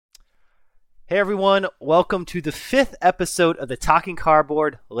Hey everyone, welcome to the 5th episode of the Talking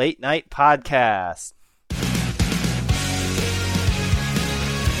Cardboard Late Night Podcast.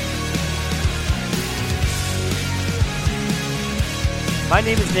 My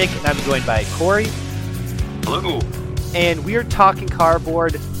name is Nick and I'm joined by Corey. Hello. And we are Talking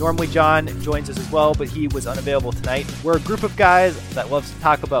Cardboard. Normally John joins us as well, but he was unavailable tonight. We're a group of guys that loves to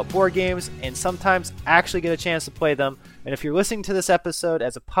talk about board games and sometimes actually get a chance to play them. And if you're listening to this episode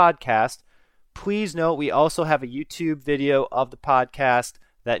as a podcast, please note we also have a YouTube video of the podcast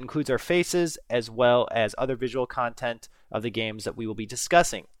that includes our faces as well as other visual content of the games that we will be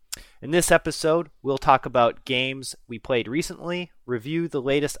discussing. In this episode, we'll talk about games we played recently, review the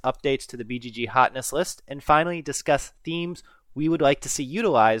latest updates to the BGG hotness list, and finally discuss themes we would like to see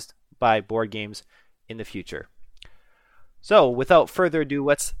utilized by board games in the future. So, without further ado,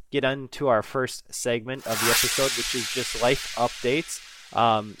 let's get into our first segment of the episode, which is just life updates.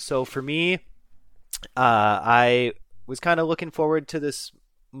 So for me, I was kind of looking forward to this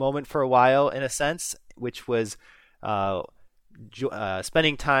moment for a while, in a sense, which was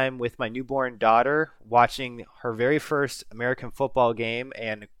spending time with my newborn daughter, watching her very first American football game,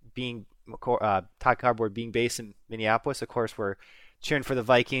 and being Talking Cardboard being based in Minneapolis. Of course, we're cheering for the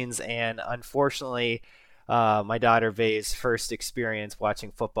Vikings, and unfortunately, my daughter Vay's first experience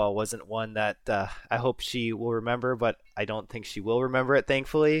watching football wasn't one that I hope she will remember, but I don't think she will remember it,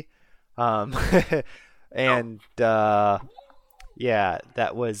 thankfully. And yeah,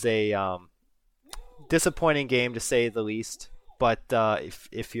 that was a disappointing game to say the least. But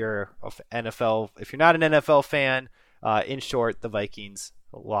if you're not an NFL fan, in short, the Vikings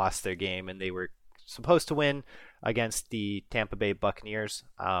lost their game and they were supposed to win against the Tampa Bay Buccaneers.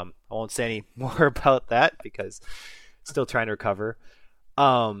 I won't say any more about that because still trying to recover.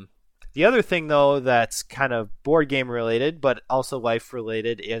 The other thing, though, that's kind of board game related, but also life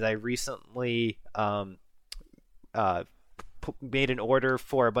related, is I recently made an order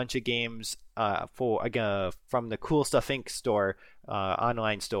for a bunch of games from the Cool Stuff Inc. store,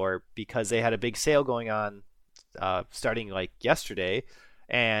 online store, because they had a big sale going on starting like yesterday,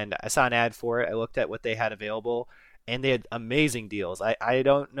 and I saw an ad for it. I looked at what they had available, and they had amazing deals. I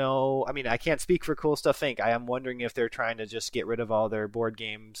don't know. I mean, I can't speak for Cool Stuff Inc. I am wondering if they're trying to just get rid of all their board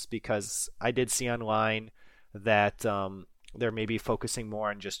games, because I did see online that they're maybe focusing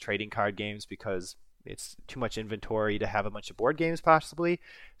more on just trading card games because it's too much inventory to have a bunch of board games possibly.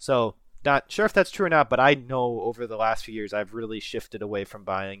 So not sure if that's true or not, but I know over the last few years I've really shifted away from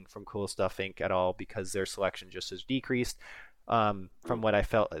buying from Cool Stuff Inc. at all because their selection just has decreased from what I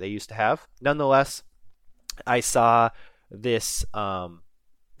felt they used to have. Nonetheless, I saw this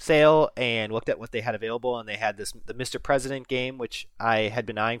sale and looked at what they had available, and they had the Mr. President game, which I had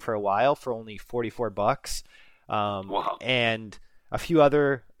been eyeing for a while, for only $44. Wow. And a few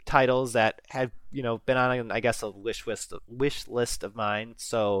other titles that had been on, I guess, a wish list of mine.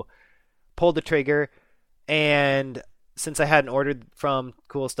 So pulled the trigger, and since I hadn't ordered from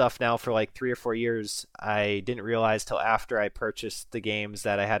Cool Stuff now for like 3 or 4 years, I didn't realize till after I purchased the games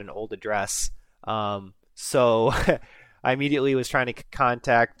that I had an old address. So I immediately was trying to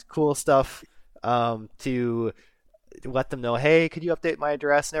contact Cool Stuff to let them know, hey, could you update my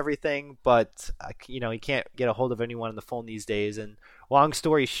address and everything? But you can't get a hold of anyone on the phone these days. And long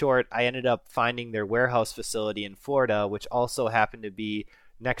story short, I ended up finding their warehouse facility in Florida, which also happened to be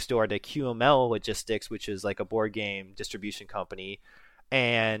next door to QML Logistics, which is like a board game distribution company.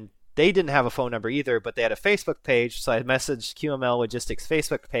 And they didn't have a phone number either, but they had a Facebook page. So I messaged QML Logistics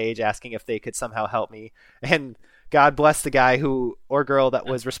Facebook page asking if they could somehow help me. And God bless the guy or girl that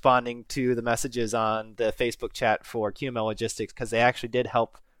was responding to the messages on the Facebook chat for QML Logistics, because they actually did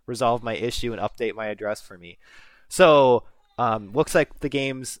help resolve my issue and update my address for me. So looks like the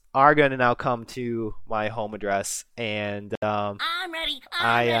games are going to now come to my home address, and I'm ready.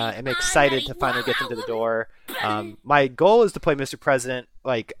 I am excited to finally get them to the door. My goal is to play Mr. President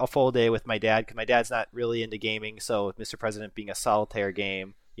like a full day with my dad, because my dad's not really into gaming. So with Mr. President being a solitaire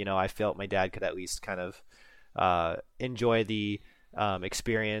game, I felt my dad could at least kind of enjoy the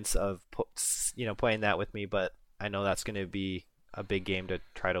experience of playing that with me. But I know that's going to be a big game to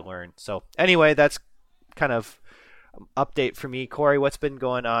try to learn. So anyway, that's kind of update for me. Corey, what's been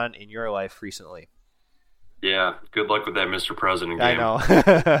going on in your life recently? Yeah, good luck with that Mr. President game. I know.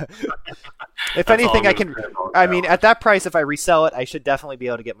 If anything, I mean, at that price, if I resell it, I should definitely be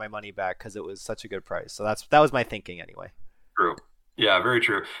able to get my money back because it was such a good price. So that was my thinking anyway. True. Yeah, very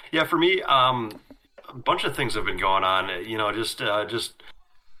true. Yeah, for me, a bunch of things have been going on. Just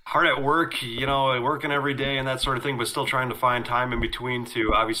hard at work, working every day and that sort of thing, but still trying to find time in between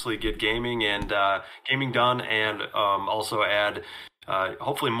to obviously get gaming done, and also add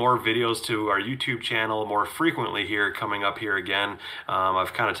hopefully more videos to our YouTube channel more frequently here coming up here again.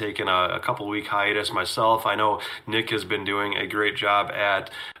 I've kind of taken a couple week hiatus myself. I know Nick has been doing a great job at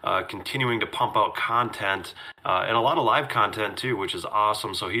continuing to pump out content and a lot of live content too, which is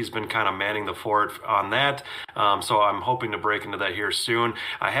awesome. So he's been kind of manning the fort on that. So I'm hoping to break into that here soon.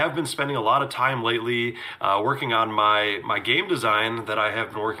 I have been spending a lot of time lately working on my game design that I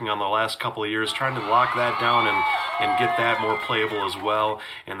have been working on the last couple of years, trying to lock that down and get that more playable as well.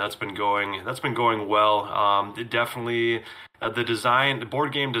 And that's been going well. It definitely. The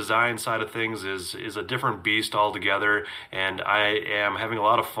board game design side of things is a different beast altogether, and I am having a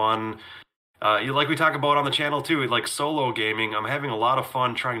lot of fun. Like we talk about on the channel too, like solo gaming. I'm having a lot of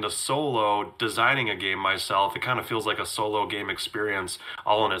fun trying to solo designing a game myself. It kind of feels like a solo game experience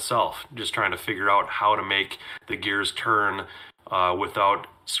all in itself. Just trying to figure out how to make the gears turn without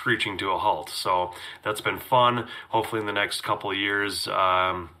screeching to a halt. So that's been fun. Hopefully in the next couple of years,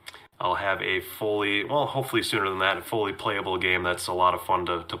 I'll have a hopefully sooner than that, a fully playable game that's a lot of fun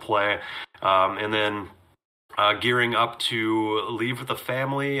to play. And then gearing up to leave with the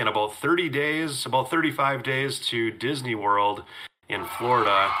family in about 35 days to Disney World in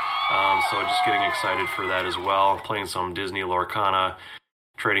Florida. So just getting excited for that as well. Playing some Disney Lorcana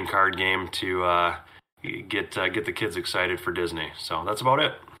trading card game to get the kids excited for Disney. So that's about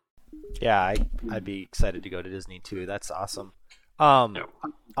it. Yeah, I'd be excited to go to Disney too. That's awesome. Yep.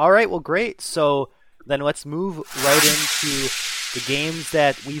 All right, well, great. So then let's move right into the games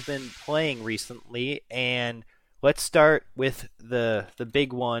that we've been playing recently, and let's start with the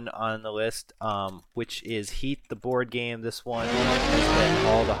big one on the list, which is Heat, the board game. This one has been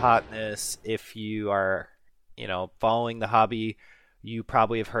all the hotness. If you are, following the hobby, you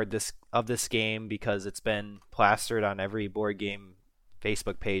probably have heard of this game because it's been plastered on every board game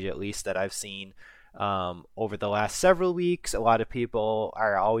Facebook page, at least that I've seen. Over the last several weeks, a lot of people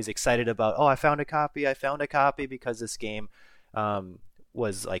are always excited about, I found a copy, because this game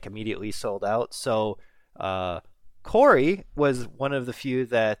was like immediately sold out. So Corey was one of the few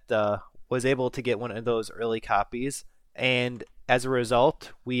that was able to get one of those early copies, and as a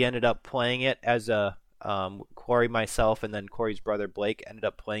result, we ended up playing it as Corey, myself, and then Corey's brother Blake ended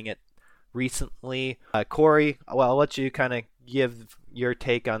up playing it recently. Corey, I'll let you kind of give your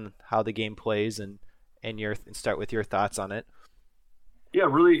take on how the game plays and start with your thoughts on it. Yeah,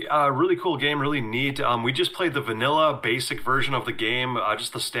 really cool game, really neat. We just played the vanilla basic version of the game,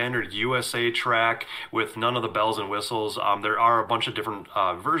 just the standard USA track with none of the bells and whistles. There are a bunch of different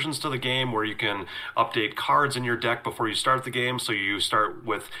versions to the game where you can update cards in your deck before you start the game. So you start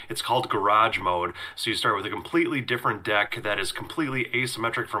with, it's called Garage Mode. So you start with a completely different deck that is completely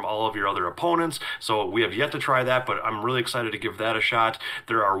asymmetric from all of your other opponents. So we have yet to try that, but I'm really excited to give that a shot.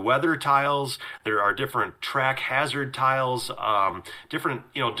 There are weather tiles, there are different track hazard tiles,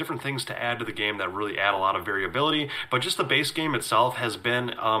 different things to add to the game that really add a lot of variability. But just the base game itself has been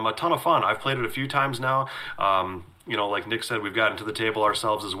a ton of fun. I've played it a few times now. Like Nick said, we've gotten to the table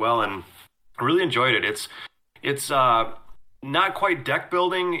ourselves as well, and I really enjoyed it. It's not quite deck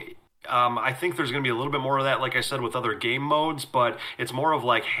building. I think there's going to be a little bit more of that, like I said, with other game modes, but it's more of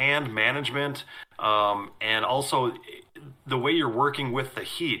like hand management, and also the way you're working with the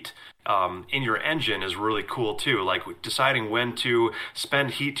heat in your engine is really cool too. Like deciding when to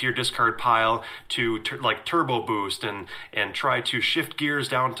spend heat to your discard pile to like turbo boost and try to shift gears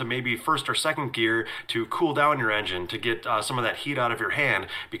down to maybe first or second gear to cool down your engine to get some of that heat out of your hand,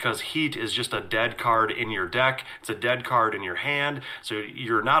 because heat is just a dead card in your deck. It's a dead card in your hand. So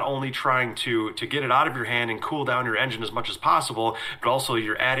you're not only trying to get it out of your hand and cool down your engine as much as possible, but also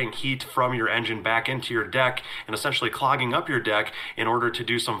you're adding heat from your engine back into your deck and essentially clogging up your deck in order to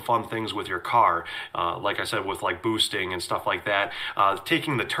do some fun things with your car, like I said, with like boosting and stuff like that.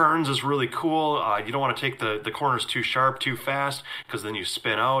 Taking the turns is really cool. You don't want to take the corners too sharp too fast, because then you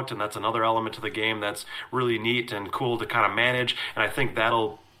spin out, and that's another element to the game that's really neat and cool to kind of manage. And I think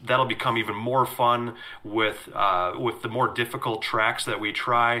that'll become even more fun with the more difficult tracks that we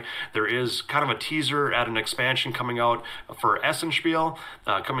try. There is kind of a teaser at an expansion coming out for Essenspiel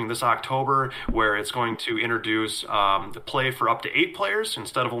coming this October, where it's going to introduce the play for up to 8 players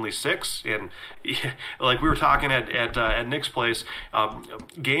instead of only 6. And like we were talking at Nick's place,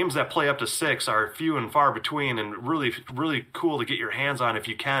 games that play up to 6 are few and far between, and really, really cool to get your hands on if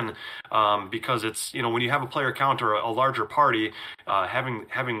you can, because it's, when you have a player count or a larger party, having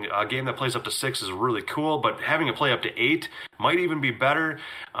a game that plays up to 6 is really cool, but having it play up to 8 might even be better.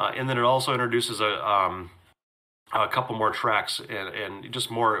 And then it also introduces a couple more tracks and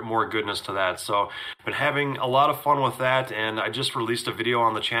just more goodness to that. So been having a lot of fun with that, and I just released a video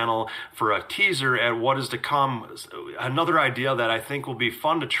on the channel for a teaser at what is to come. Another idea that I think will be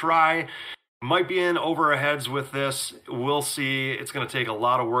fun to try. Might be in over our heads with this. We'll see. It's going to take a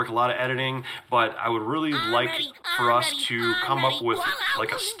lot of work, a lot of editing, but I would really like for us to come up with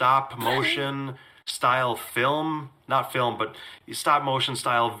like a stop motion style film, not film, but stop motion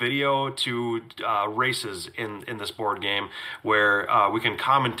style video to races in this board game where we can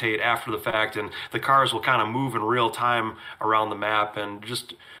commentate after the fact, and the cars will kind of move in real time around the map, and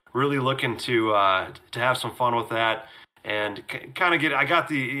just really looking to have some fun with that. And kind of I got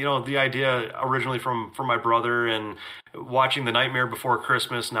the idea originally from my brother, and watching The Nightmare Before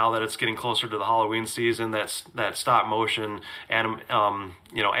Christmas. Now that it's getting closer to the Halloween season, that stop motion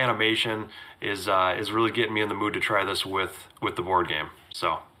animation is really getting me in the mood to try this with the board game.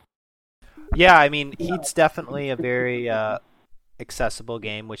 So yeah, I mean, Heat's definitely a very accessible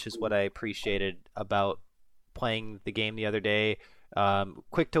game, which is what I appreciated about playing the game the other day.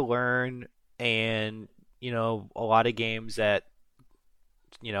 Quick to learn, and a lot of games that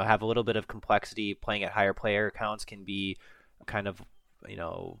have a little bit of complexity, playing at higher player counts can be kind of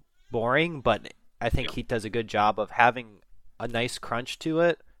boring, but I think Heat does a good job of having a nice crunch to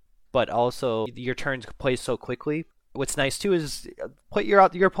it, but also your turns play so quickly. What's nice too is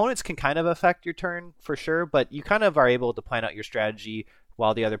your opponents can kind of affect your turn for sure, but you kind of are able to plan out your strategy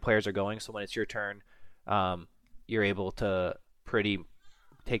while the other players are going. So when it's your turn, you're able to pretty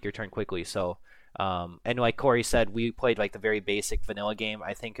take your turn quickly. So and like Corey said, we played like the very basic vanilla game.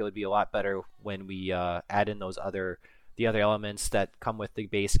 I think it would be a lot better when we add in the other elements that come with the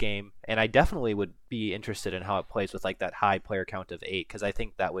base game. And I definitely would be interested in how it plays with like that high player count of 8, because I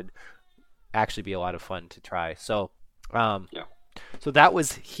think that would actually be a lot of fun to try. So so that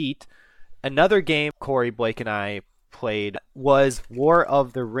was Heat. Another game Corey, Blake, and I played was War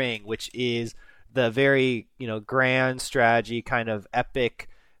of the Ring, which is the very grand strategy kind of epic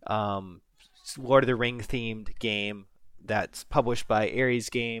Lord of the Ring themed game that's published by Ares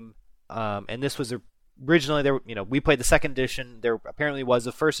Game, and this was originally there. We played the second edition. There apparently was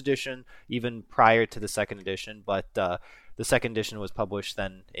a first edition even prior to the second edition, but the second edition was published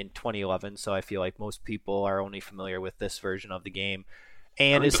then in 2011. So I feel like most people are only familiar with this version of the game.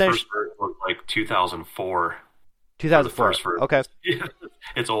 And essentially, the first version was like 2004. 2004. Okay,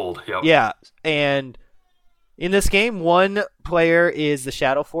 it's old. Yep. Yeah, and in this game, one player is the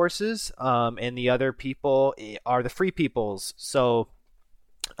Shadow Forces, and the other people are the Free Peoples. So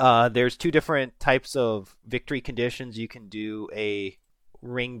there's two different types of victory conditions. You can do a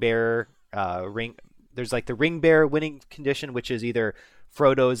ring bearer ring. There's like the ring bearer winning condition, which is either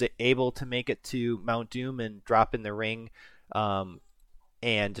Frodo is able to make it to Mount Doom and drop in the ring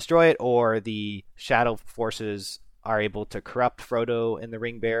and destroy it, or the Shadow Forces are able to corrupt Frodo and the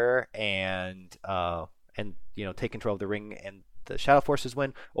ring bearer and take control of the ring, and the Shadow Forces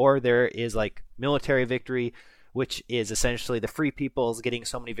win. Or there is like military victory, which is essentially the Free Peoples getting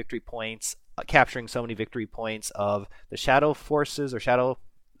so many victory points, capturing so many victory points of the Shadow Forces or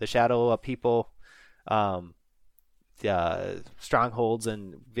the Shadow people, strongholds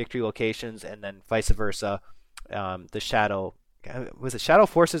and victory locations, and then vice versa. The Shadow, was it Shadow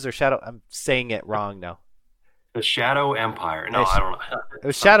Forces or Shadow? I'm saying it wrong now. The Shadow Empire. No, I don't know. It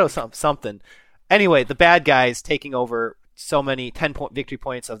was Shadow something. Anyway, the bad guys taking over so many 10-point victory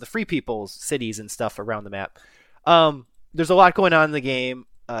points of the Free People's cities and stuff around the map. There's a lot going on in the game.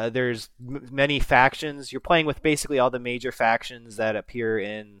 There's many factions. You're playing with basically all the major factions that appear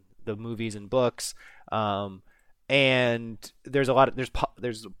in the movies and books. And there's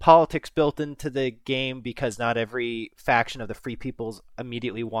there's politics built into the game, because not every faction of the Free Peoples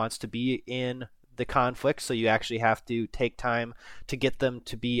immediately wants to be in the conflict, so you actually have to take time to get them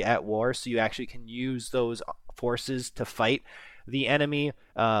to be at war, so you actually can use those forces to fight the enemy.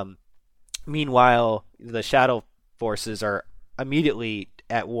 Meanwhile, the Shadow Forces are immediately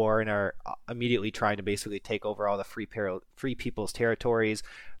at war and are immediately trying to basically take over all the Free People's territories.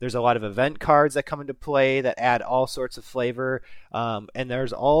 There's a lot of event cards that come into play that add all sorts of flavor, and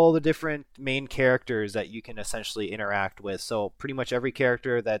there's all the different main characters that you can essentially interact with. So pretty much every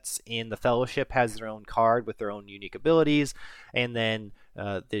character that's in the Fellowship has their own card with their own unique abilities, and then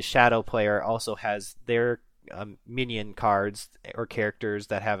the Shadow player also has their minion cards or characters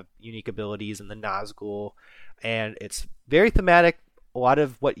that have unique abilities, and the Nazgul. And it's very thematic. A lot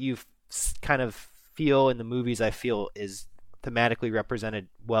of what you kind of feel in the movies, I feel, is thematically represented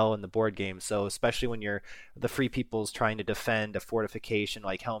well in the board game. So especially when you're the Free People's trying to defend a fortification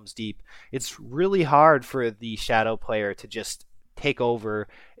like Helm's Deep, it's really hard for the Shadow player to just take over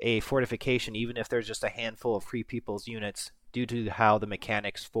a fortification, even if there's just a handful of Free People's units, due to how the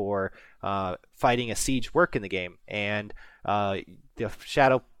mechanics for fighting a siege work in the game. And the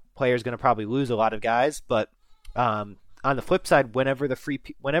Shadow player is going to probably lose a lot of guys, but on the flip side, whenever the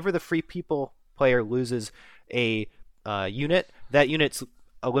Free People player loses a unit, that unit's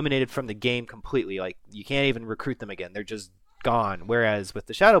eliminated from the game completely. Like, you can't even recruit them again. They're just gone. Whereas with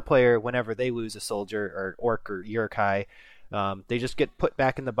the Shadow player, whenever they lose a soldier or orc or Uruk-hai, they just get put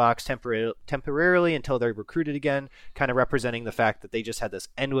back in the box temporarily until they're recruited again, kind of representing the fact that they just had this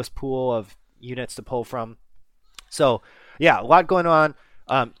endless pool of units to pull from. So, yeah, a lot going on.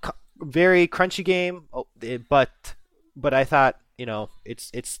 Very crunchy game, but I thought,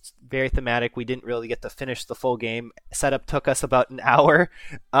 it's very thematic. We didn't really get to finish the full game. Setup took us about an hour,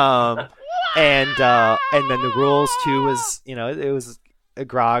 and then the rules too was, it was a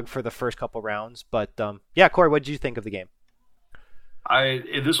grog for the first couple rounds. But yeah, Corey, what did you think of the game?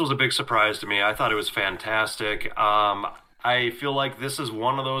 This was a big surprise to me. I thought it was fantastic. I feel like this is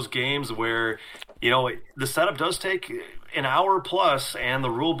one of those games where, the setup does take an hour plus, and the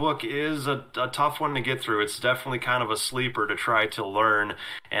rule book is a tough one to get through. It's definitely kind of a sleeper to try to learn.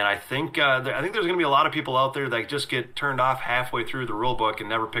 And I think there's going to be a lot of people out there that just get turned off halfway through the rule book and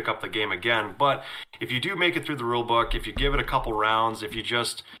never pick up the game again. But if you do make it through the rule book, if you give it a couple rounds, if you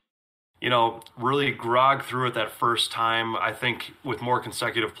just really grog through it that first time, I think with more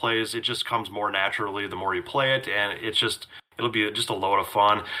consecutive plays, it just comes more naturally the more you play it, and it'll be just a load of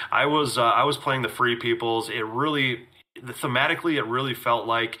fun. I was playing the Free Peoples. Thematically, it really felt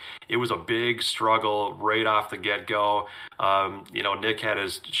like it was a big struggle right off the get-go. Nick had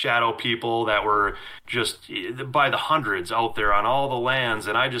his Shadow people that were just by the hundreds out there on all the lands,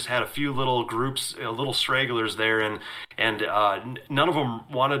 and I just had a few little groups, little stragglers there, and none of them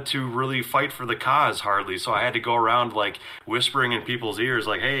wanted to really fight for the cause hardly. So I had to go around like whispering in people's ears,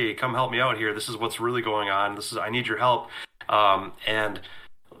 like, "Hey, come help me out here. This is what's really going on. I need your help." And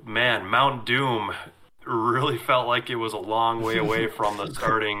man, Mount Doom really felt like it was a long way away from the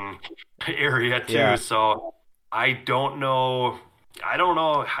starting area too. Yeah. So I don't know.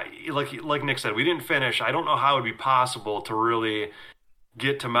 Like Nick said, we didn't finish. I don't know how it would be possible to really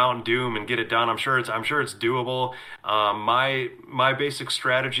get to Mount Doom and get it done. I'm sure it's doable. My basic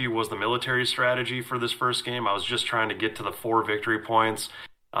strategy was the military strategy for this first game. I was just trying to get to the 4 victory points,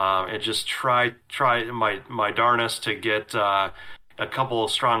 and just try my darnest to get a couple of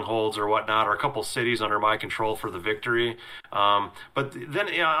strongholds or whatnot, or a couple cities under my control for the victory. But then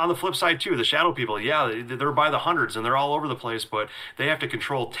on the flip side too, the Shadow people, they're by the hundreds and they're all over the place, but they have to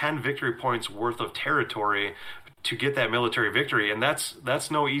control 10 victory points worth of territory to get that military victory, and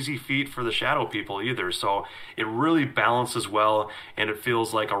that's no easy feat for the Shadow people either. So it really balances well, and it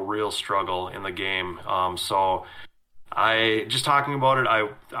feels like a real struggle in the game. So I just talking about it,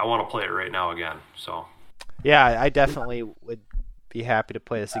 I want to play it right now again. So yeah, I definitely would be happy to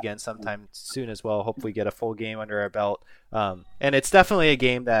play this again sometime soon as well. Hopefully get a full game under our belt. And it's definitely a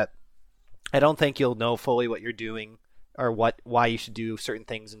game that I don't think you'll know fully what you're doing or why you should do certain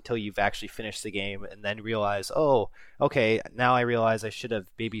things until you've actually finished the game, and then realize, oh, okay, now I realize I should have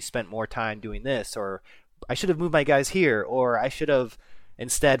maybe spent more time doing this, or I should have moved my guys here, or I should have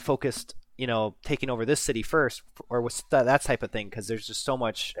instead focused, taking over this city first, or that type of thing, because there's just so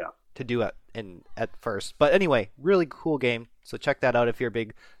much to do at first. But anyway, really cool game. So check that out if you're a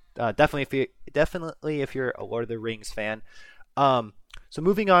big, definitely if you're a Lord of the Rings fan. So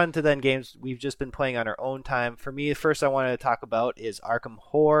moving on to then games we've just been playing on our own time. For me, the first I wanted to talk about is Arkham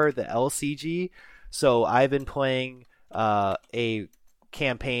Horror, the LCG. So I've been playing a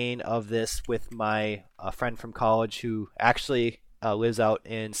campaign of this with my friend from college who actually lives out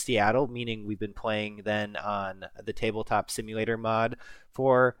in Seattle, meaning we've been playing then on the tabletop simulator mod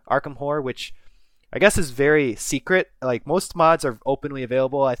for Arkham Horror, which I guess is very secret. Like, most mods are openly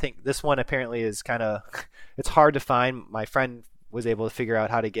available. I think this one apparently is kind of it's hard to find. My friend was able to figure out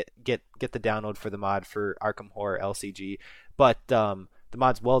how to get the download for the mod for Arkham Horror LCG, but the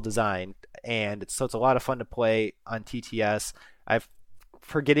mod's well designed, and it's a lot of fun to play on TTS. I'm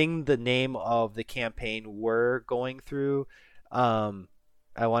forgetting the name of the campaign we're going through. I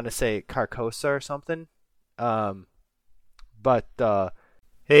want to say Carcosa or something. But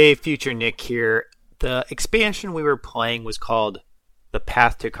hey, Future Nick here. The expansion we were playing was called The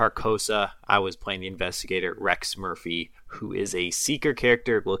Path to Carcosa. I was playing the investigator Rex Murphy, who is a seeker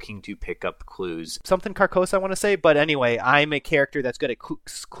character looking to pick up clues. Something Carcosa, I want to say. But anyway, I'm a character that's good at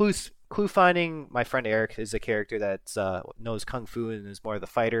clue finding. My friend Eric is a character that knows Kung Fu and is more of the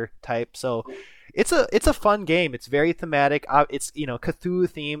fighter type. So it's a fun game. It's very thematic. It's Cthulhu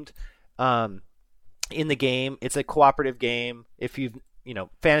themed. in the game. It's a cooperative game. If you've,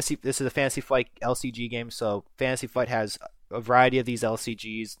 Fantasy, this is a Fantasy Flight LCG game, so Fantasy Flight has a variety of these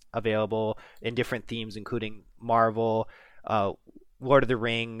LCGs available in different themes, including Marvel, Lord of the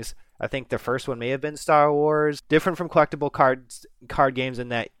Rings. I think the first one may have been Star Wars. Different from collectible card games in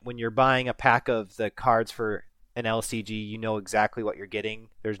that when you're buying a pack of the cards for an LCG, you know exactly what you're getting.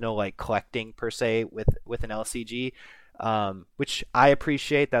 There's no like collecting per se with an LCG, which I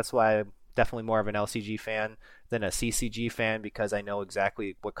appreciate. That's why I'm definitely more of an LCG fan than a CCG fan, because I know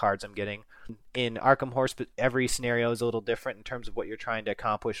exactly what cards I'm getting. In Arkham Horse, every scenario is a little different in terms of what you're trying to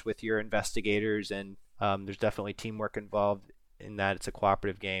accomplish with your investigators, and there's definitely teamwork involved in that. It's a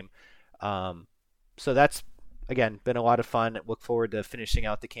cooperative game. So that's, again, been a lot of fun. Look forward to finishing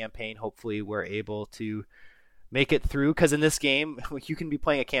out the campaign. Hopefully we're able to make it through, because in this game you can be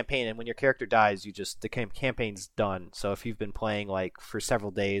playing a campaign, and when your character dies, the campaign's done. So if you've been playing like for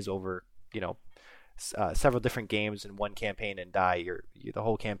several days over several different games in one campaign and die, the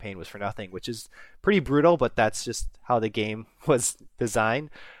whole campaign was for nothing, which is pretty brutal, but that's just how the game was designed.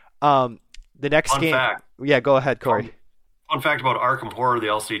 The next Fun game, fact. Yeah, go ahead, Corey. Fun fact about Arkham Horror, the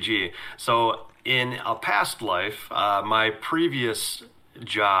LCG. So in a past life, my previous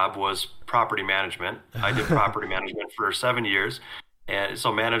job was property management. I did property management for 7 years, and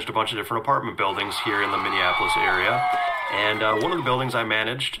so managed a bunch of different apartment buildings here in the Minneapolis area. And one of the buildings I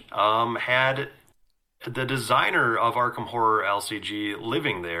managed had the designer of Arkham Horror LCG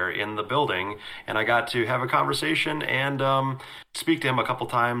living there in the building, and I got to have a conversation and speak to him a couple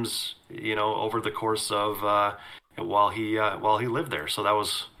times, over the course of while he lived there. So that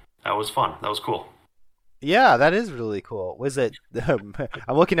was fun. That was cool. Yeah, that is really cool. Was it?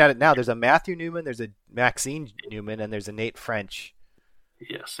 I'm looking at it now. There's a Matthew Newman, there's a Maxine Newman, and there's a Nate French.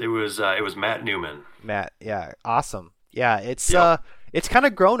 Yes, it was Matt Newman. Matt, yeah, awesome. Yeah, it's Yep. it's kind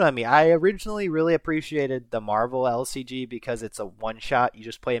of grown on me. I originally really appreciated the Marvel LCG because it's a one shot. You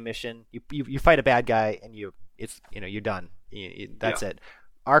just play a mission, you fight a bad guy, and you're done. That's it.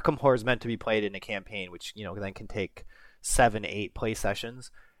 Arkham Horror is meant to be played in a campaign, which then can take 7-8 play sessions.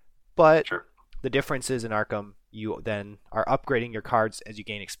 But Sure. the difference is in Arkham, you then are upgrading your cards as you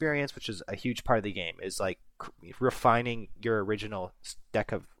gain experience, which is a huge part of the game. Is like refining your original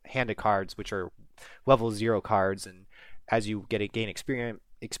deck of handed cards, which are level 0 cards, and as you gain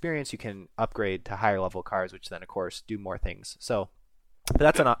experience, you can upgrade to higher level cards, which then of course do more things. So, but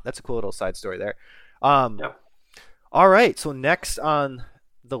that's a cool little side story there. Yep. All right, so next on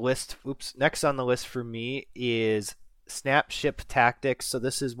the list for me is Snapship Tactics. So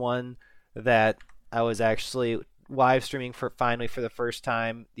this is one that I was actually live streaming for the first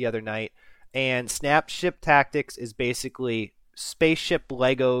time the other night. And Snapship Tactics is basically spaceship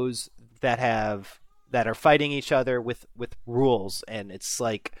Legos that are fighting each other with rules, and it's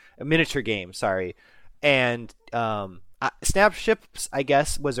like a miniature game. Sorry, and Snapships, I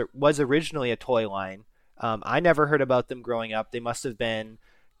guess, was originally a toy line. I never heard about them growing up. They must have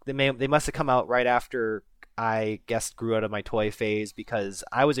come out right after I guess grew out of my toy phase, because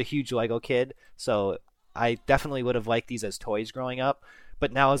I was a huge Lego kid, so I definitely would have liked these as toys growing up.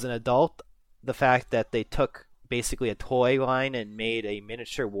 But now as an adult, the fact that they took basically a toy line and made a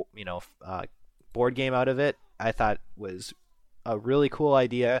miniature, board game out of it, I thought was a really cool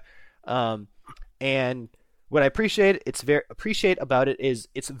idea. And what I appreciate about it is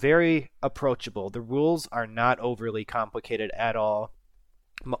it's very approachable. The rules are not overly complicated at all.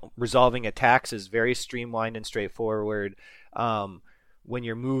 Resolving attacks is very streamlined and straightforward. When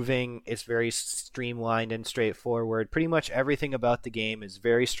you're moving, it's very streamlined and straightforward. Pretty much everything about the game is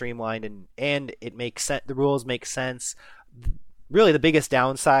very streamlined, and it makes sense. The rules make sense. Really, the biggest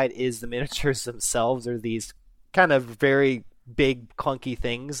downside is the miniatures themselves are these kind of very big, clunky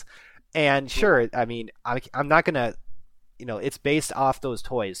things. And sure, I mean, I'm not gonna, it's based off those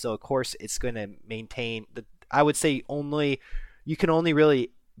toys, so of course it's gonna maintain the. I would say you can only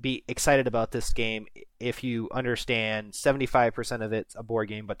really be excited about this game if you understand 75% of it's a board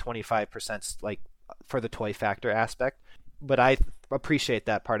game, but 25% like for the toy factor aspect. But I appreciate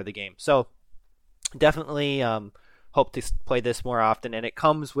that part of the game, so definitely hope to play this more often. And it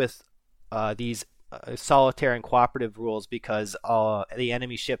comes with these solitaire and cooperative rules, because the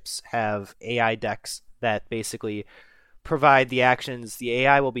enemy ships have AI decks that basically provide the actions the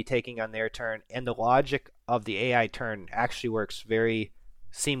AI will be taking on their turn, and the logic of the AI turn actually works very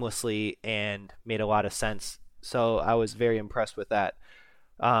seamlessly and made a lot of sense. So I was very impressed with that.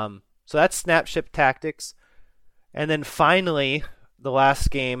 So that's Snapship Tactics. And then finally, the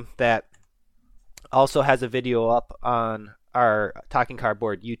last game that also has a video up on our Talking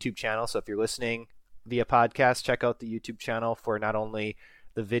Cardboard YouTube channel. So if you're listening via podcast, check out the YouTube channel for not only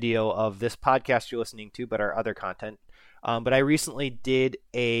the video of this podcast you're listening to, but our other content. But I recently did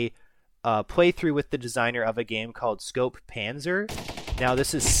a playthrough with the designer of a game called Scope Panzer. Now,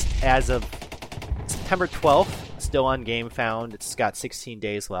 this is as of September 12th, still on GameFound. It's got 16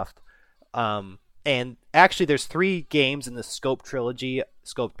 days left. And actually, there's 3 games in the Scope trilogy: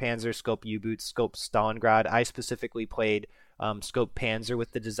 Scope Panzer, Scope U-Boot, Scope Stalingrad. I specifically played Scope Panzer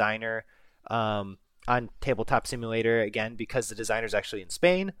with the designer on Tabletop Simulator, again, because the designer's actually in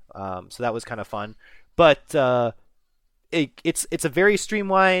Spain. So that was kind of fun. But it's a very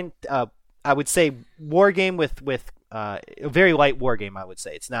streamlined, I would say, war game with a very light war game. I would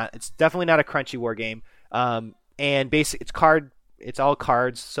say it's definitely not a crunchy war game. And it's all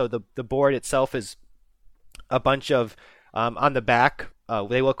cards. So the board itself is a bunch of on the back.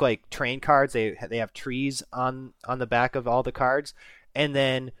 They look like train cards. They have trees on the back of all the cards, and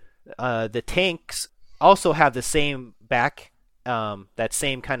then the tanks also have the same back, that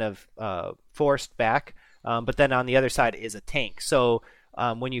same kind of forced back. But then on the other side is a tank. So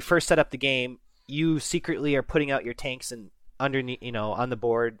when you first set up the game, you secretly are putting out your tanks and underneath, on the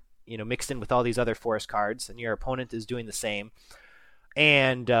board, mixed in with all these other forest cards, and your opponent is doing the same.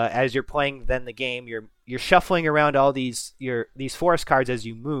 And as you're playing then the game, you're shuffling around all these forest cards as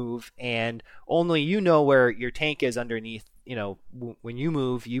you move, and only you know where your tank is underneath. When you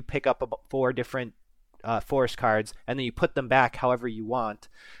move, you pick up 4 different forest cards, and then you put them back however you want.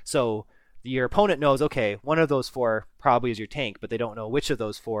 So your opponent knows, okay, one of those 4 probably is your tank, but they don't know which of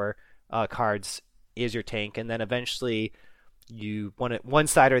those 4 cards is your tank. And then eventually one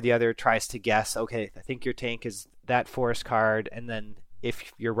side or the other tries to guess, okay, I think your tank is that forest card, and then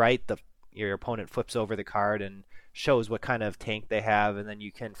if you're right, your opponent flips over the card and shows what kind of tank they have, and then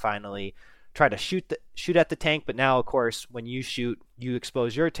you can finally try to shoot at the tank. But now, of course, when you shoot, you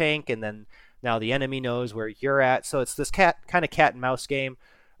expose your tank, and then now the enemy knows where you're at. So it's this kind of cat and mouse game,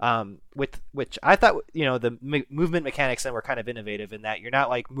 with which I thought the movement mechanics then were kind of innovative in that you're not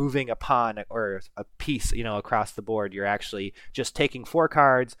like moving a pawn or a piece across the board. You're actually just taking 4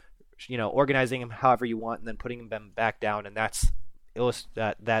 cards, organizing them however you want, and then putting them back down, and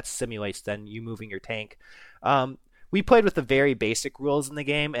that simulates then you moving your tank. We played with the very basic rules in the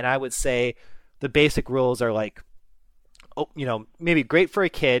game, and I would say the basic rules are like, maybe great for a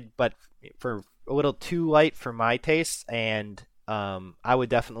kid, but for a little too light for my taste. And I would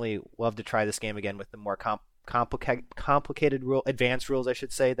definitely love to try this game again with the more complicated advanced rules, I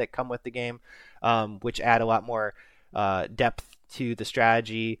should say, that come with the game, which add a lot more depth to the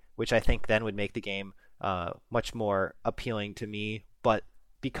strategy, which I think then would make the game much more appealing to me. But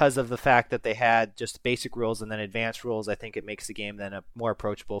because of the fact that they had just basic rules and then advanced rules, I think it makes the game then more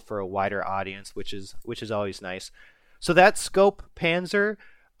approachable for a wider audience, which is always nice. So that's Scope Panzer.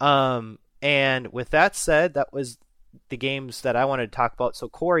 And with that said, that was the games that I wanted to talk about. So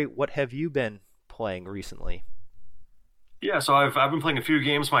Corey, what have you been playing recently? Yeah, so I've been playing a few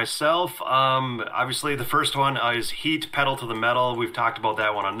games myself. Obviously, the first one is Heat: Pedal to the Metal. We've talked about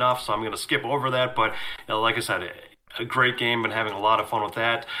that one enough, so I'm going to skip over that. But like I said, a great game. Been having a lot of fun with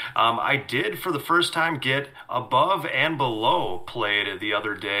that. I did, for the first time, get Above and Below played the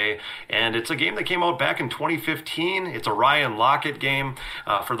other day, and it's a game that came out back in 2015. It's a Ryan Laukat game.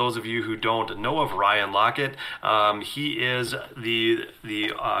 For those of you who don't know of Ryan Laukat, he is the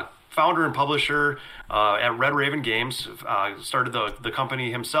founder and publisher at Red Raven Games. Started the company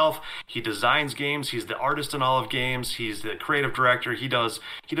himself. He designs games. He's the artist in all of games. He's the creative director. He does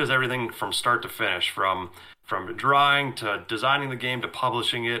everything from start to finish, from drawing to designing the game to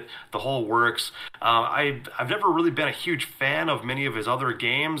publishing it, the whole works. I've never really been a huge fan of many of his other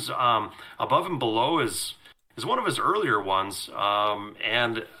games. Above and Below is one of his earlier ones,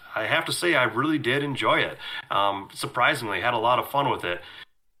 and I have to say I really did enjoy it. Surprisingly, had a lot of fun with it.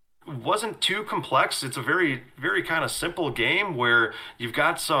 Wasn't too complex. It's a very, very kind of simple game where you've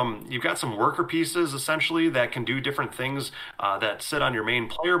got some worker pieces essentially that can do different things that sit on your main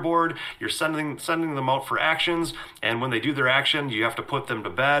player board. You're sending them out for actions, and when they do their action, you have to put them to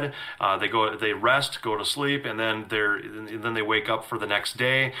bed. They rest, go to sleep, and then they wake up for the next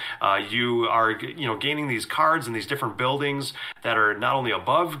day. You are gaining these cards in these different buildings that are not only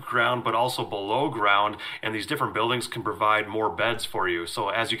above ground but also below ground, and these different buildings can provide more beds for you. So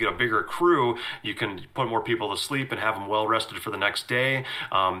as you get a bigger crew, you can put more people to sleep and have them well rested for the next day.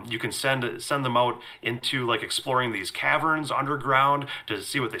 You can send them out into like exploring these caverns underground to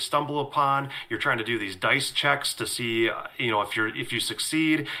see what they stumble upon. You're trying to do these dice checks to see if you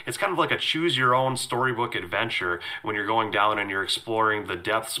succeed. It's kind of like a choose your own storybook adventure when you're going down and you're exploring the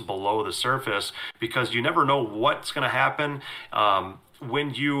depths below the surface, because you never know what's going to happen.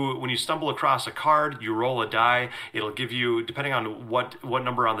 when you stumble across a card, you roll a die. It'll give you, depending on what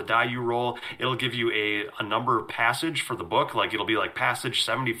number on the die you roll, it'll give you a number passage for the book. Like it'll be like passage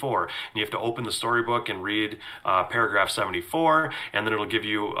 74, and you have to open the storybook and read paragraph 74, and then it'll give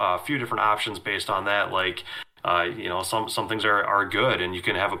you a few different options based on that. Like some things are good and you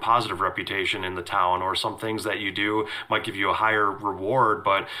can have a positive reputation in the town, or some things that you do might give you a higher reward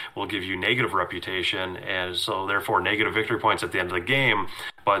but will give you negative reputation, and so therefore negative victory points at the end of the game.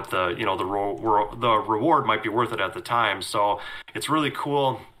 But the reward might be worth it at the time. So it's really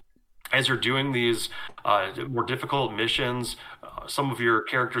cool as you're doing these more difficult missions. Some of your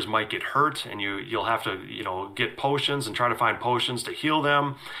characters might get hurt, and you'll have to get potions and try to find potions to heal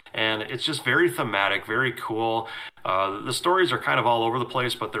them. And it's just very thematic, very cool. The stories are kind of all over the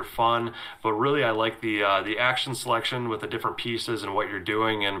place, but they're fun. But really, I like the action selection with the different pieces and what you're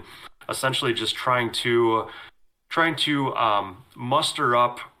doing, and essentially just trying to muster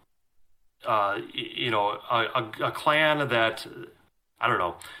up a clan that, I don't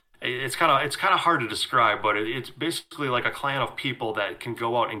know. It's kind of hard to describe, but it's basically like a clan of people that can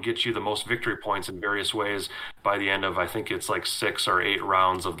go out and get you the most victory points in various ways by the end of, I think it's like 6 or 8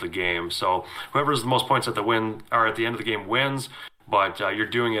 rounds of the game. So whoever has the most points at the end of the game wins, but you're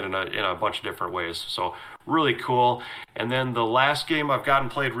doing it in a bunch of different ways. So really cool. And then the last game I've gotten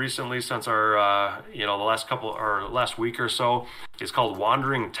played recently since our the last week or so is called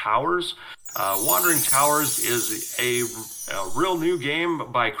Wandering Towers. Wandering Towers is a real new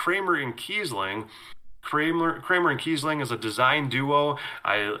game by Kramer and Kiesling. Kramer and Kiesling is a design duo.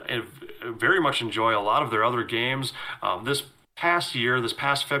 I very much enjoy a lot of their other games. This past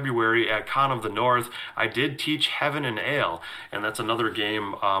February at Con of the North, I did teach Heaven and Ale, and that's another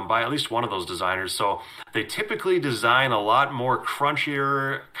game by at least one of those designers. So they typically design a lot more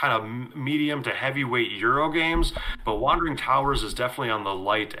crunchier, kind of medium to heavyweight Euro games, but Wandering Towers is definitely on the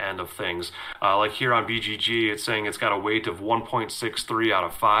light end of things. Like here on BGG, it's saying it's got a weight of 1.63 out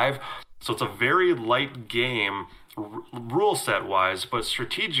of 5. So it's a very light game, rule set wise, but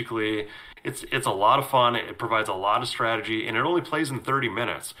strategically, it's a lot of fun. It provides a lot of strategy, and it only plays in 30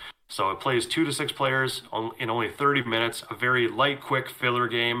 minutes. So it plays 2 to 6 players in only 30 minutes. A very light, quick filler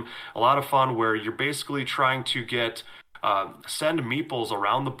game. A lot of fun where you're basically trying to send meeples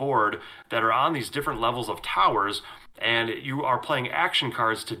around the board that are on these different levels of towers, and you are playing action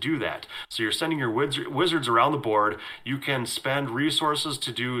cards to do that. So you're sending your wizards around the board. You can spend resources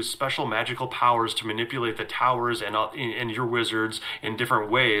to do special magical powers to manipulate the towers and your wizards in different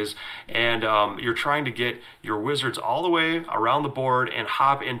ways. And you're trying to get your wizards all the way around the board and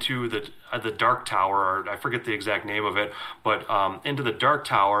hop into the Dark Tower, or I forget the exact name of it, but into the Dark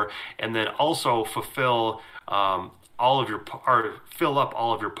Tower, and then also fulfill fill up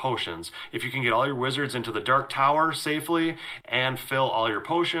all of your potions. If you can get all your wizards into the Dark Tower safely and fill all your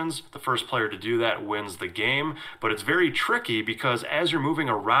potions, the first player to do that wins the game. But it's very tricky because as you're moving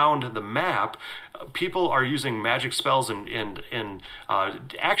around the map, people are using magic spells and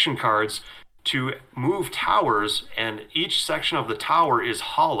action cards to move towers, and each section of the tower is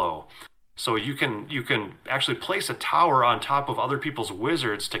hollow. So you can actually place a tower on top of other people's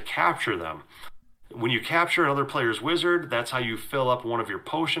wizards to capture them. When you capture another player's wizard, that's how you fill up one of your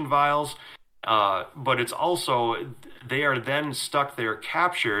potion vials. But it's also, they are then stuck there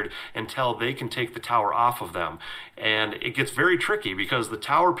captured until they can take the tower off of them. And it gets very tricky because the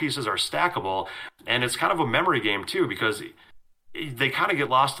tower pieces are stackable, and it's kind of a memory game too, because they kind of get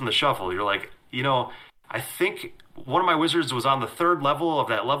lost in the shuffle. You're like, I think one of my wizards was on the 3rd level of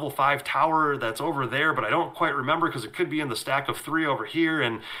that level 5 tower that's over there, but I don't quite remember because it could be in the stack of 3 over here,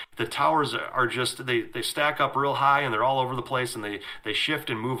 and the towers are just, they stack up real high, and they're all over the place, and they shift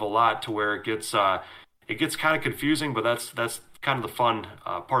and move a lot to where it gets kind of confusing, but that's kind of the fun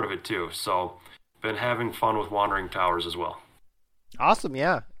part of it too. So been having fun with Wandering Towers as well. Awesome,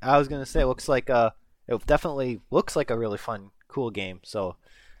 yeah. I was going to say, it definitely looks like a really fun, cool game. So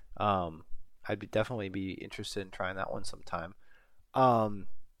I'd definitely be interested in trying that one sometime. All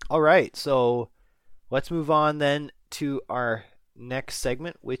right, so let's move on then to our next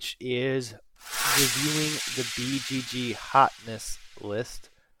segment, which is reviewing the BGG hotness list.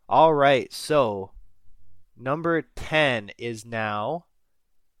 All right, so number 10 is now,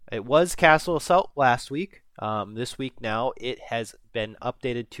 it was Castle Assault last week. This week now it has been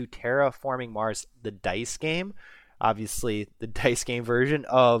updated to Terraforming Mars, the dice game. Obviously, the dice game version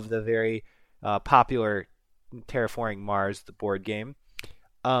of the very popular Terraforming Mars, the board game.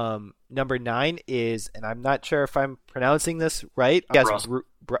 Number 9 is, and I'm not sure if I'm pronouncing this right.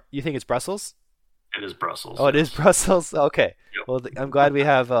 You think it's Brussels? It is Brussels. Oh, it is Brussels? Okay. Yep. Well, I'm glad we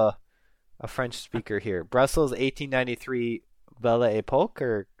have a French speaker here. Brussels 1893 Belle Epoque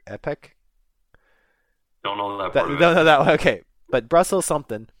or Epic? Don't know that part of Don't it. know that one. Okay, but Brussels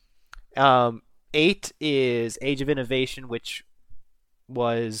something. 8 is Age of Innovation, which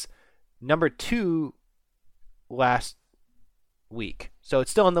was number 2 last week. So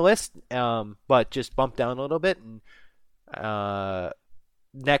it's still on the list, but just bumped down a little bit. And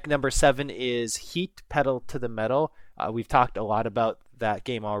number 7 is Heat Pedal to the Metal. We've talked a lot about that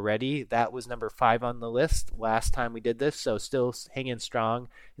game already. That was number 5 on the list last time we did this, so still hanging strong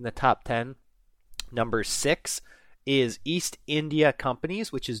in the top 10. Number 6 is East India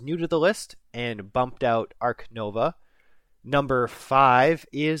Companies, which is new to the list and bumped out Ark Nova. Number 5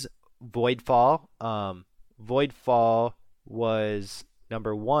 is Voidfall. Voidfall was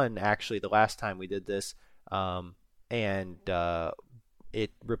number 1 actually the last time we did this, and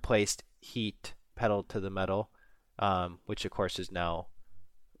it replaced Heat Pedal to the Metal, which of course is now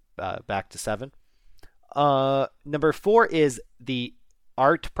back to 7. Number 4 is the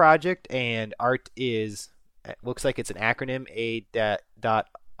ART project, and ART looks like it's an acronym,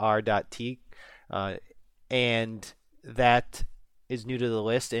 A.R.T, and that is new to the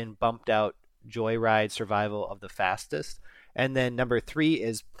list and bumped out Joyride Survival of the Fastest. And then number 3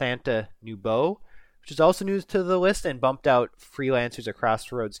 is Planta Nouveau, which is also new to the list and bumped out Freelancers: A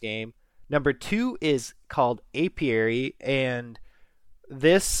Crossroads game. Number 2 is called Apiary, and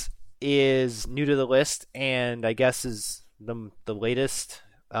this is new to the list and I guess is the latest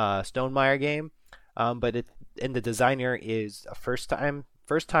Stonemaier game. But the designer is a first time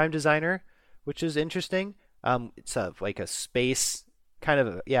designer, which is interesting. It's like a space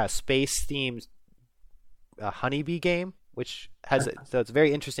space themed honeybee game, which so it's a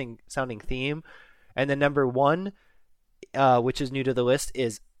very interesting sounding theme. And then number 1, which is new to the list,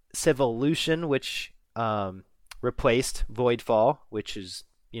 is Civolution, which replaced Voidfall, which is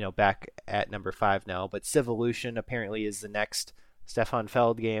back at number 5 now. But Civolution apparently is the next Stefan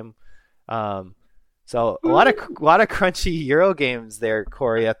Feld game. So a lot of crunchy Euro games there,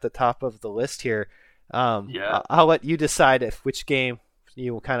 Corey, at the top of the list here. Yeah. I'll let you decide which game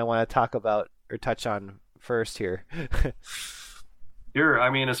you kind of want to talk about or touch on first here. Sure. I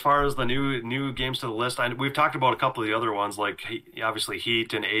mean, as far as the new games to the list, we've talked about a couple of the other ones, like obviously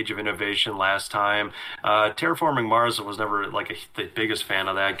Heat and Age of Innovation last time. Terraforming Mars was never the biggest fan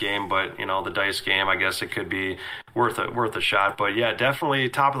of that game, but the dice game, I guess it could be worth a shot. But yeah, definitely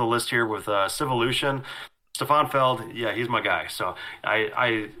top of the list here with Civolution. Stefan Feld, yeah, he's my guy. So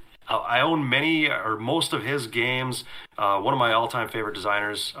I own many or most of his games. One of my all-time favorite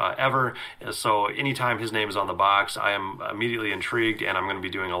designers ever. So anytime his name is on the box, I am immediately intrigued, and I'm going to be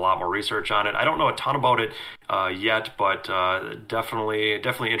doing a lot more research on it. I don't know a ton about it yet, but definitely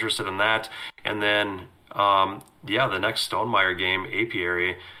interested in that. And then, the next Stonemaier game,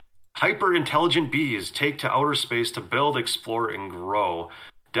 Apiary. Hyper-intelligent bees take to outer space to build, explore, and grow.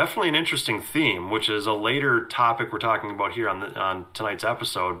 Definitely an interesting theme, which is a later topic we're talking about here on tonight's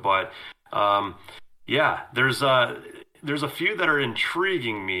episode. But there's a few that are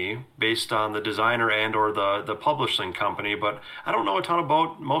intriguing me based on the designer and or the publishing company, but I don't know a ton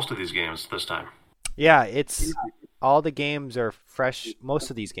about most of these games this time. Yeah, it's all the games are fresh. Most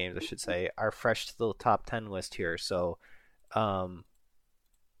of these games, I should say, are fresh to the top 10 list here. So,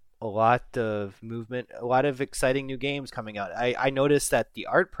 a lot of movement, a lot of exciting new games coming out. I noticed that the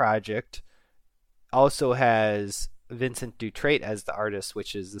art project also has Vincent Dutrait as the artist,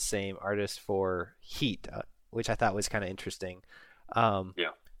 which is the same artist for Heat, which I thought was kind of interesting.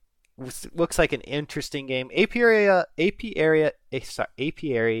 Looks like an interesting game. Apiary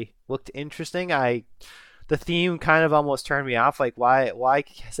looked interesting. The theme kind of almost turned me off. Like, why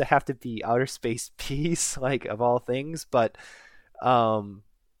does it have to be outer space peace, like, of all things?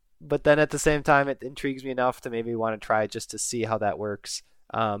 But then at the same time, it intrigues me enough to maybe want to try it just to see how that works.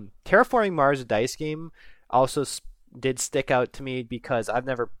 Terraforming Mars, a dice game, also did stick out to me because I've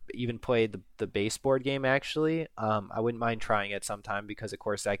never even played the baseboard game, actually. I wouldn't mind trying it sometime because, of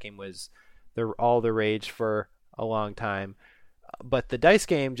course, that game was all the rage for a long time. But the dice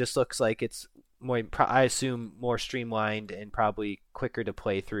game just looks like it's more, I assume, more streamlined and probably quicker to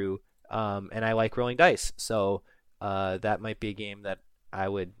play through. And I like rolling dice, so that might be a game that I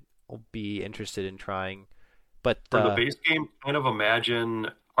would be interested in trying. But for the base game, kind of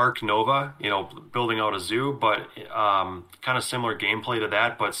imagine Ark Nova, building out a zoo, but kind of similar gameplay to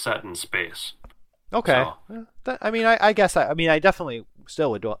that, but set in space. Okay. So, I guess I definitely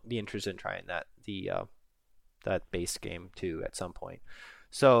still would be interested in trying that base game too at some point.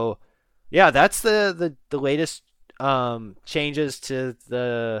 So yeah, that's the latest changes to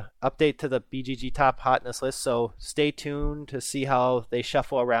the update to the BGG top hotness list. So stay tuned to see how they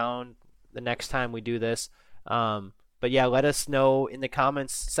shuffle around the next time we do this. But yeah, let us know in the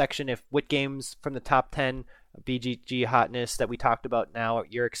comments section if what games from the top 10 BGG hotness that we talked about now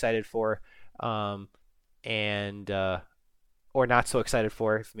you're excited for, and or not so excited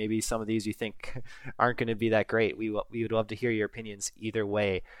for. If maybe some of these you think aren't going to be that great, we would love to hear your opinions either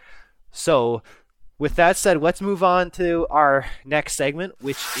way. So with that said, let's move on to our next segment,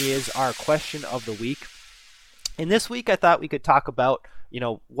 which is our question of the week. And this week I thought we could talk about,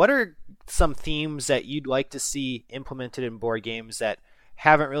 what are some themes that you'd like to see implemented in board games that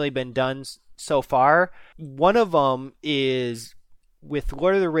haven't really been done so far. One of them is with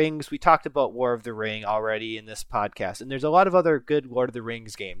Lord of the Rings. We talked about War of the Ring already in this podcast, and there's a lot of other good Lord of the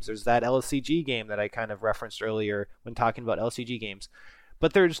Rings games. There's that LCG game that I kind of referenced earlier when talking about LCG games.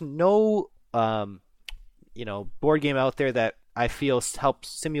 But there's no, board game out there that I feel helps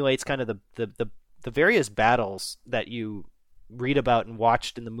simulates kind of the various battles that you read about and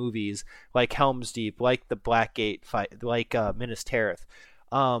watched in the movies, like Helm's Deep, like the Blackgate fight, like Minas Tirith.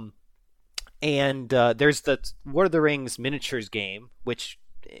 And there's the Lord of the Rings miniatures game, which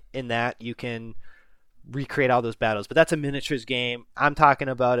in that you can recreate all those battles. But that's a miniatures game. I'm talking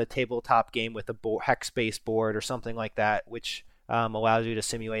about a tabletop game with a hex-based board or something like that, which allows you to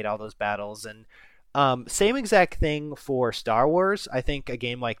simulate all those battles. And same exact thing for Star Wars. I think a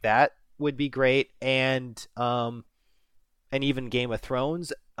game like that would be great. And even Game of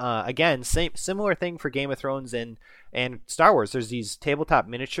Thrones. Again, similar thing for Game of Thrones and Star Wars. There's these tabletop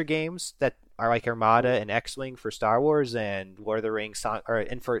miniature games that are like Armada and X-Wing for Star Wars, and Lord of the Rings,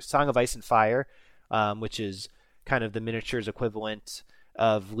 and for Song of Ice and Fire, which is kind of the miniatures equivalent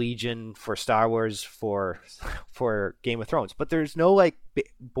of Legion for Star Wars for Game of Thrones. But there's no like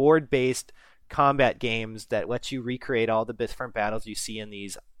board-based combat games that lets you recreate all the different battles you see in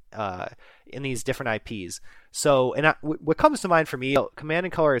these different IPs. So, what comes to mind for me, Command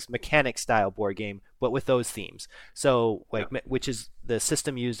and Color is mechanic style board game, but with those themes. So, which is the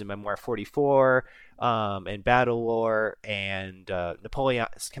system used in Memoir 44, and Battle Lore, and Napoleon.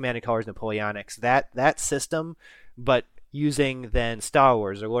 Command and Color's Napoleonics. That system, but using then Star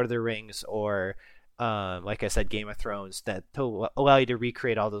Wars or Lord of the Rings or, like I said, Game of Thrones, that to allow you to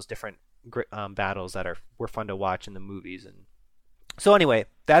recreate all those different battles that were fun to watch in the movies. And so anyway,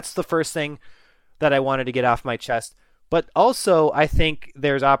 that's the first thing that I wanted to get off my chest. But also, I think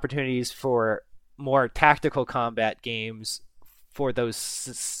there's opportunities for more tactical combat games for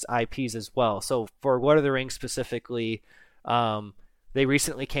those IPs as well. So for Lord of the Rings specifically, they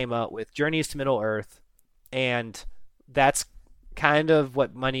recently came out with Journeys to Middle-earth, and that's kind of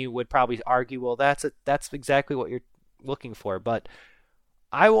what many would probably argue, well, that's exactly what you're looking for. But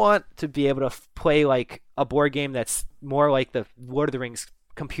I want to be able to play like a board game that's more like the Lord of the Rings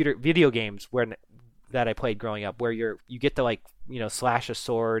computer video games that I played growing up, where you get to like slash a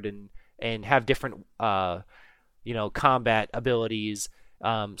sword and have different combat abilities.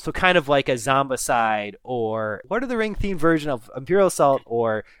 So kind of like a Zombicide or Lord of the Ring themed version of Imperial Assault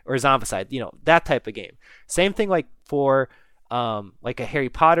or Zombicide, that type of game. Same thing like for like a Harry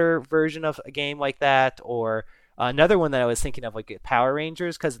Potter version of a game like that, or another one that I was thinking of, like Power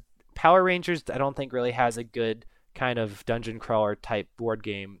Rangers, because Power Rangers I don't think really has a good kind of dungeon crawler type board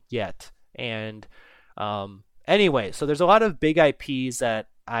game yet. And anyway, so there's a lot of big IPs that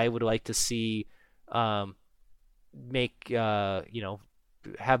I would like to see make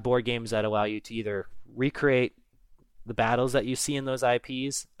have board games that allow you to either recreate the battles that you see in those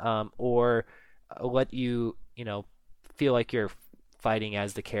IPs, or let you feel like you're fighting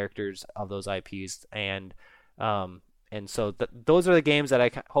as the characters of those IPs. And so those are the games that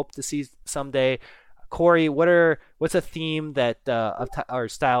I hope to see someday. Corey, what's a theme that or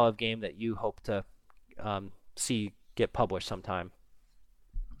style of game that you hope to see get published sometime?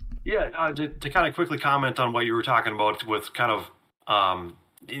 Yeah, to kind of quickly comment on what you were talking about with kind of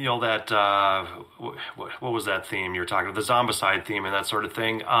that what was that theme you were talking about, the Zombicide theme and that sort of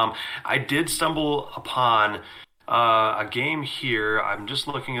thing. I did stumble upon a game here. I'm just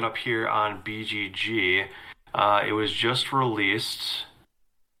looking it up here on BGG. It was just released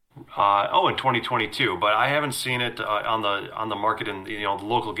in 2022, but I haven't seen it on the market in the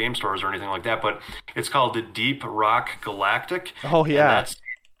local game stores or anything like that. But it's called the Deep Rock Galactic. Oh yeah,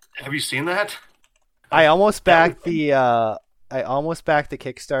 have you seen that? I almost backed the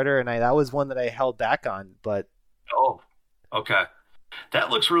Kickstarter, and that was one that I held back on. But okay, that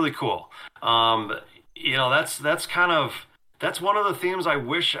looks really cool. That's kind of. That's one of the themes I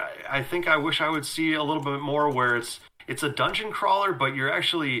wish I would see a little bit more, where it's a dungeon crawler, but you're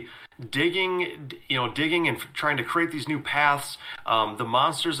actually digging and trying to create these new paths. The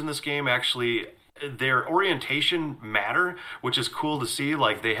monsters in this game actually their orientation matter, which is cool to see.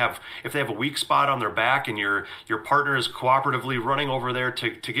 Like if they have a weak spot on their back, and your partner is cooperatively running over there to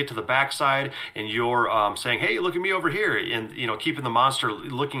get to the backside, and you're saying, "Hey, look at me over here," and keeping the monster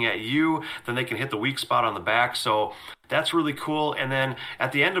looking at you, then they can hit the weak spot on the back. So that's really cool. And then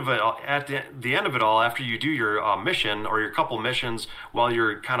at the end of it, all, after you do your mission or your couple missions, while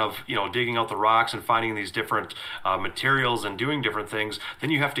you're kind of digging out the rocks and finding these different materials and doing different things, then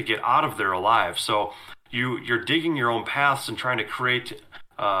you have to get out of there alive. So you're digging your own paths and trying to create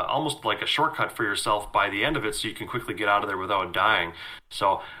almost like a shortcut for yourself by the end of it, so you can quickly get out of there without dying.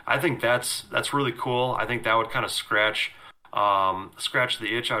 So I think that's really cool. I think that would kind of scratch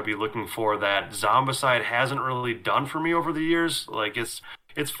the itch I would be looking for that Zombicide hasn't really done for me over the years. Like it's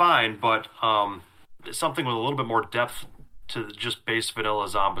fine, but something with a little bit more depth to just base vanilla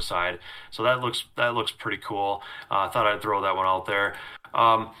Zombicide. So that looks pretty cool. I thought I'd throw that one out there.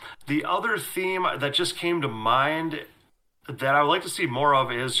 The other theme that just came to mind that I would like to see more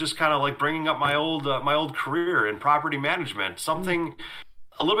of is just kind of like bringing up my old career in property management. Something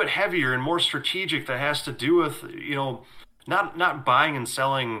a little bit heavier and more strategic that has to do with not buying and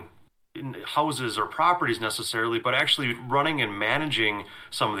selling houses or properties necessarily, but actually running and managing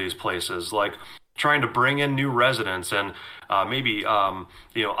some of these places, like trying to bring in new residents and maybe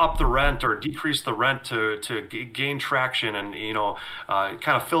up the rent or decrease the rent to gain traction and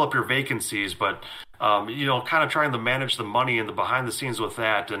kind of fill up your vacancies, but kind of trying to manage the money and the behind the scenes with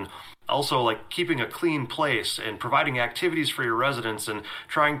that, and also like keeping a clean place and providing activities for your residents and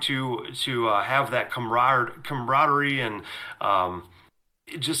trying to have that camaraderie and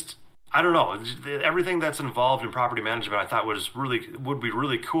just, I don't know, everything that's involved in property management I thought would be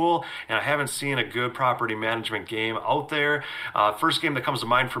really cool, and I haven't seen a good property management game out there. First game that comes to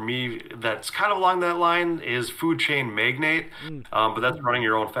mind for me that's kind of along that line is Food Chain Magnate, but that's running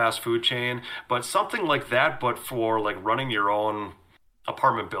your own fast food chain. But something like that, but for like running your own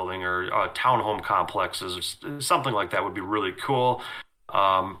apartment building or townhome complexes, something like that would be really cool.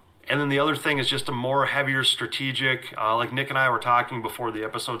 And then the other thing is just a more heavier strategic, like Nick and I were talking before the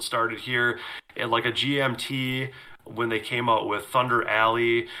episode started here, like a GMT when they came out with Thunder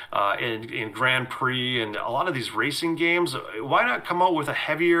Alley and Grand Prix and a lot of these racing games. Why not come out with a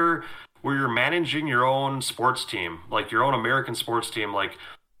heavier where you're managing your own sports team, like your own American sports team? Like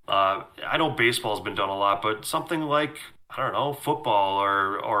I know baseball's been done a lot, but something like, I don't know, football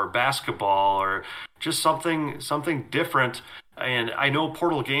or basketball or just something different. And I know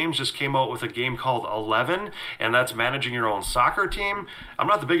Portal Games just came out with a game called 11, and that's managing your own soccer team. I'm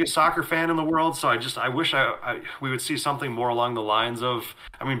not the biggest soccer fan in the world, so I wish we would see something more along the lines of,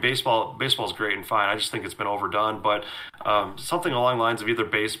 I mean, baseball's great and fine. I just think it's been overdone, but something along the lines of either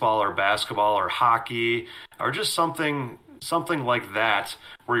baseball or basketball or hockey or just something like that,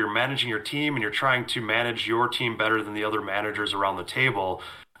 where you're managing your team and you're trying to manage your team better than the other managers around the table.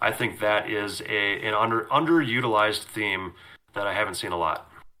 I think that is an underutilized theme that I haven't seen a lot.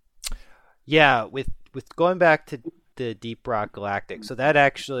 Yeah, with going back to the Deep Rock Galactic, so that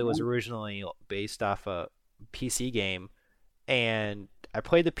actually was originally based off a PC game, and I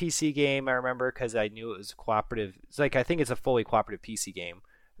played the PC game, I remember, because I knew it was cooperative. It's like, I think it's a fully cooperative PC game,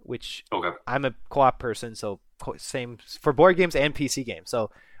 which okay. I'm a co-op person, so same for board games and PC games. So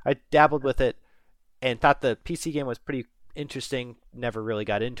I dabbled with it and thought the PC game was pretty interesting. Never really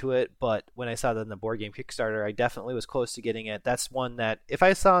got into it, but when I saw that in the board game Kickstarter, I definitely was close to getting it. That's one that if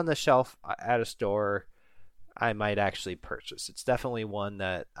I saw on the shelf at a store, I might actually purchase. It's definitely one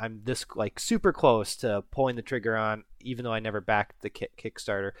that I'm this like super close to pulling the trigger on, even though I never backed the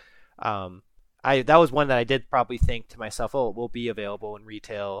Kickstarter. That was one that I did probably think to myself, oh, it will be available in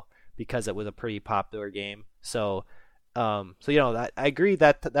retail because it was a pretty popular game. So I agree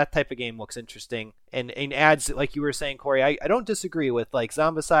that that type of game looks interesting and adds, like you were saying, Corey. I don't disagree with, like,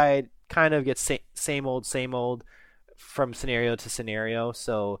 Zombicide kind of gets same old from scenario to scenario.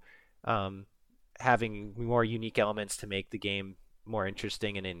 So having more unique elements to make the game more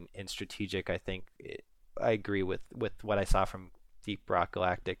interesting and strategic, I think I agree with what I saw from Deep Rock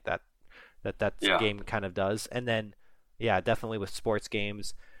Galactic that game kind of does. And then definitely with sports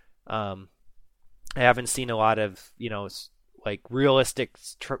games. I haven't seen a lot of, like realistic,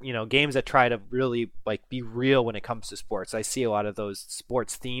 games that try to really like be real when it comes to sports. I see a lot of those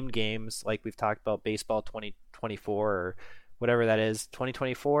sports themed games, like we've talked about Baseball 2024 or whatever that is,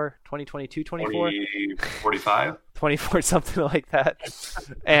 2024, 2022, 24, 45, 24, something like that.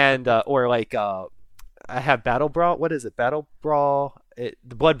 And or like I have Battle Brawl. What is it? Battle Brawl. The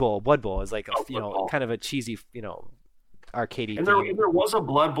Blood Bowl. Blood Bowl is like kind of a cheesy, arcadey. And there was a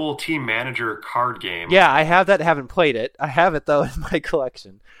Blood Bowl team manager card game. Yeah, I have that. Haven't played it. I have it though in my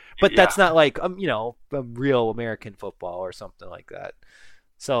collection. but that's not like a real American football or something like that.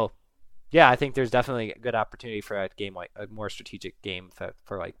 So yeah, I think there's definitely a good opportunity for a game like a more strategic game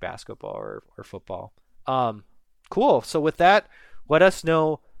for like basketball or football. Cool. So with that, let us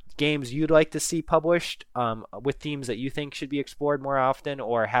know games you'd like to see published with themes that you think should be explored more often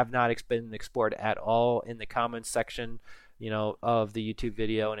or have not been explored at all in the comments section, of the YouTube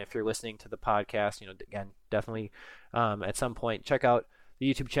video. And if you're listening to the podcast, again, definitely at some point check out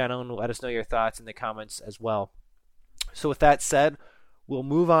the YouTube channel and let us know your thoughts in the comments as well. So with that said, we'll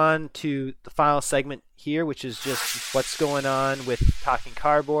move on to the final segment here, which is just what's going on with Talking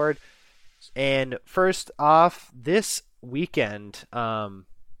Cardboard. And first off, this weekend,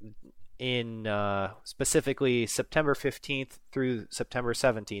 in specifically September 15th through September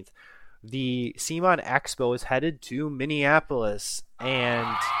 17th, the CMON Expo is headed to Minneapolis. And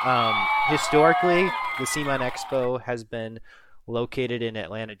historically, the CMON Expo has been located in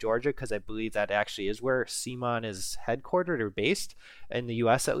Atlanta, Georgia, because I believe that actually is where CMON is headquartered or based in the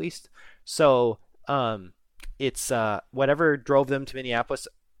U.S. at least. So it's whatever drove them to Minneapolis.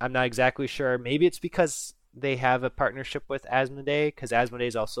 I'm not exactly sure. Maybe it's because they have a partnership with Asmodee, because Asmodee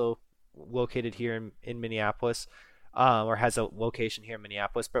is also located here in Minneapolis, or has a location here in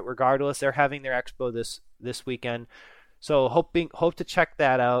Minneapolis. But regardless, they're having their expo this weekend. So hope to check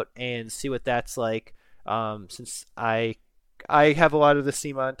that out and see what that's like. Since I have a lot of the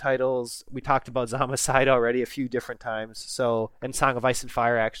CMON titles. We talked about Zombicide already a few different times. So, and Song of Ice and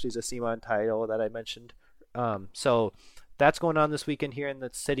Fire actually is a CMON title that I mentioned. So that's going on this weekend here in the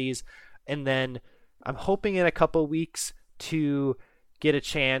cities. And then I'm hoping in a couple weeks to get a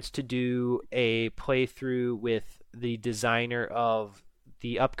chance to do a playthrough with the designer of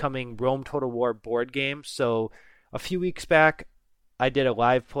the upcoming Rome Total War board game. So a few weeks back, I did a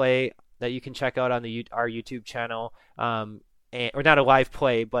live play that you can check out on our YouTube channel. Or not a live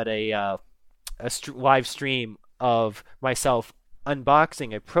play, but a live stream of myself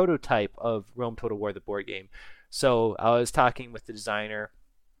unboxing a prototype of Rome Total War, the board game. So I was talking with the designer,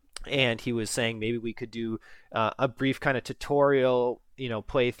 and he was saying maybe we could do a brief kind of tutorial,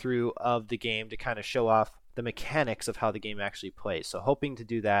 playthrough of the game to kind of show off the mechanics of how the game actually plays. So hoping to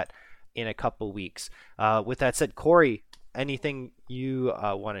do that in a couple weeks. With that said, Corey, anything you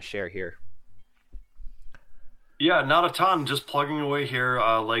want to share here? Yeah, not a ton. Just plugging away here.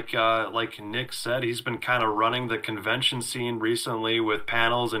 Like Nick said, he's been kind of running the convention scene recently with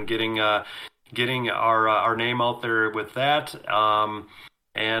panels and getting our name out there with that.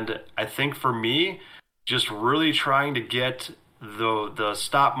 And I think for me, just really trying to get the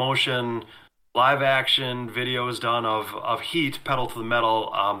stop motion live action videos done of Heat, Pedal to the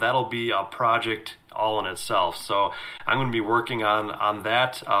Metal. That'll be a project all in itself. So I'm going to be working on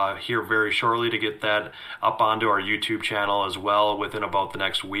that here very shortly to get that up onto our YouTube channel as well within about the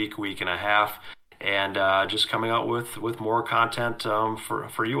next week and a half, and just coming out with more content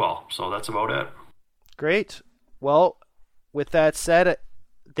for you all. So that's about it. Great. Well, with that said,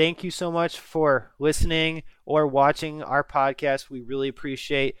 thank you so much for listening or watching our podcast. We really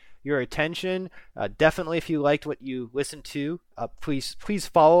appreciate your attention. Definitely, if you liked what you listened to, please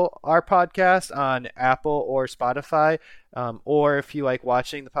follow our podcast on Apple or Spotify, or if you like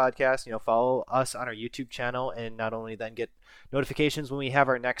watching the podcast, follow us on our YouTube channel, and not only then get notifications when we have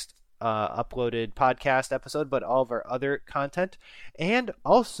our next uploaded podcast episode, but all of our other content. And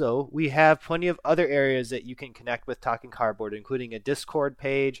also, we have plenty of other areas that you can connect with Talking Cardboard, including a Discord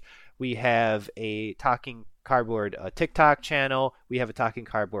page. We have a Talking Cardboard TikTok channel. We have a Talking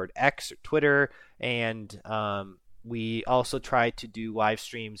Cardboard X or Twitter, and we also try to do live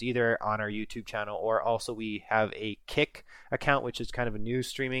streams either on our YouTube channel, or also we have a Kick account, which is kind of a news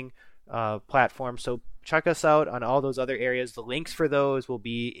streaming platform. So check us out on all those other areas. The links for those will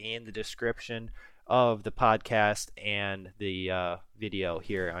be in the description of the podcast and the video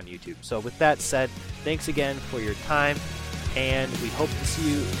here on YouTube. So with that said, thanks again for your time, and we hope to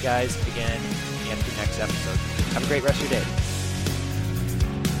see you guys again in the next episode. Have a great rest of your day.